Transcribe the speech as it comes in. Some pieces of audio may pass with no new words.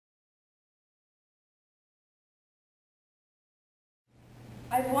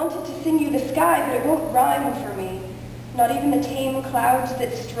I've wanted to sing you the sky, but it won't rhyme for me. Not even the tame clouds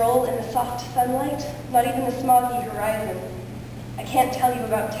that stroll in the soft sunlight, not even the smoggy horizon. I can't tell you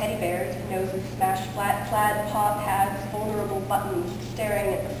about teddy bears, noses smashed flat, plaid paw pads, vulnerable buttons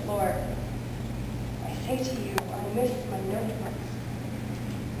staring at the floor. I say to you, I miss my notebooks.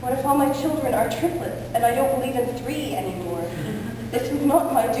 What if all my children are triplets, and I don't believe in 3 anymore? This was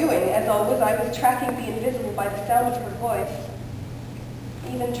not my doing, as always I was tracking the invisible by the sound of her voice.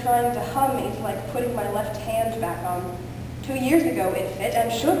 Even trying to hum is like putting my left hand back on. 2 years ago it fit, and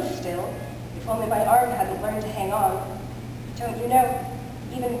should still, if only my arm hadn't learned to hang on. Don't you know,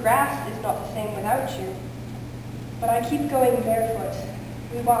 even grass is not the same without you. But I keep going barefoot.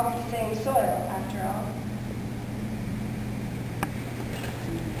 We walk the same soil, after all.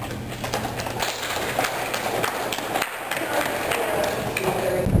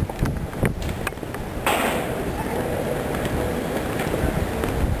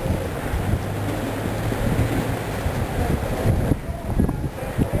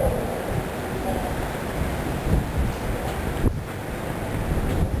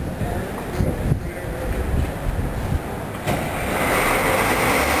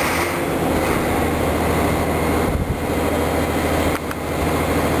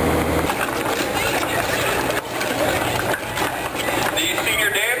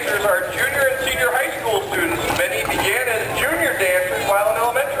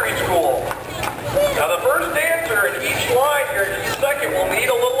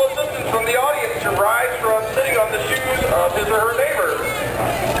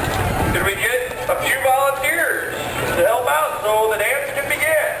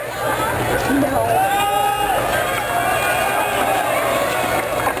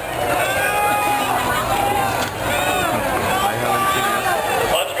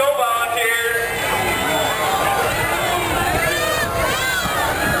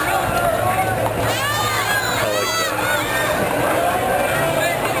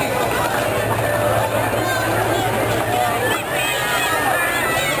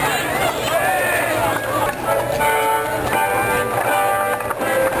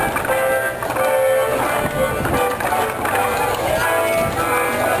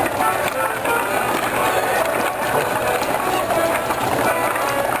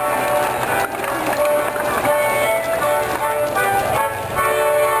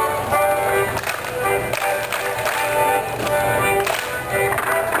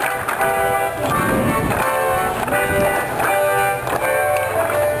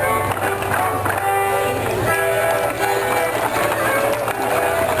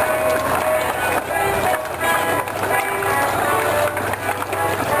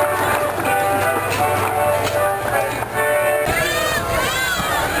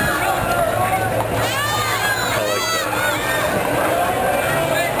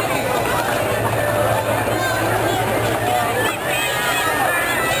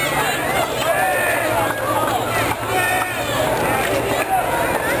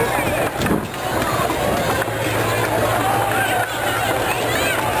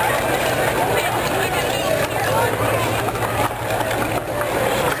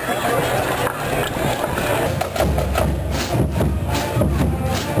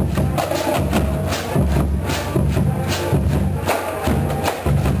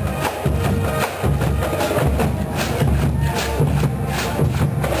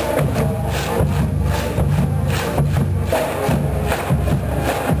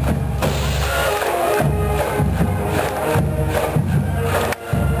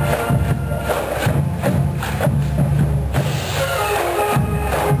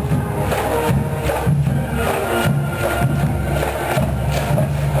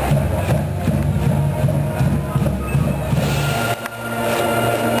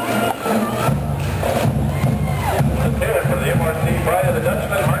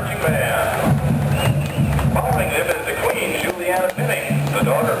 The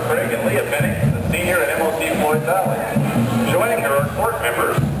daughter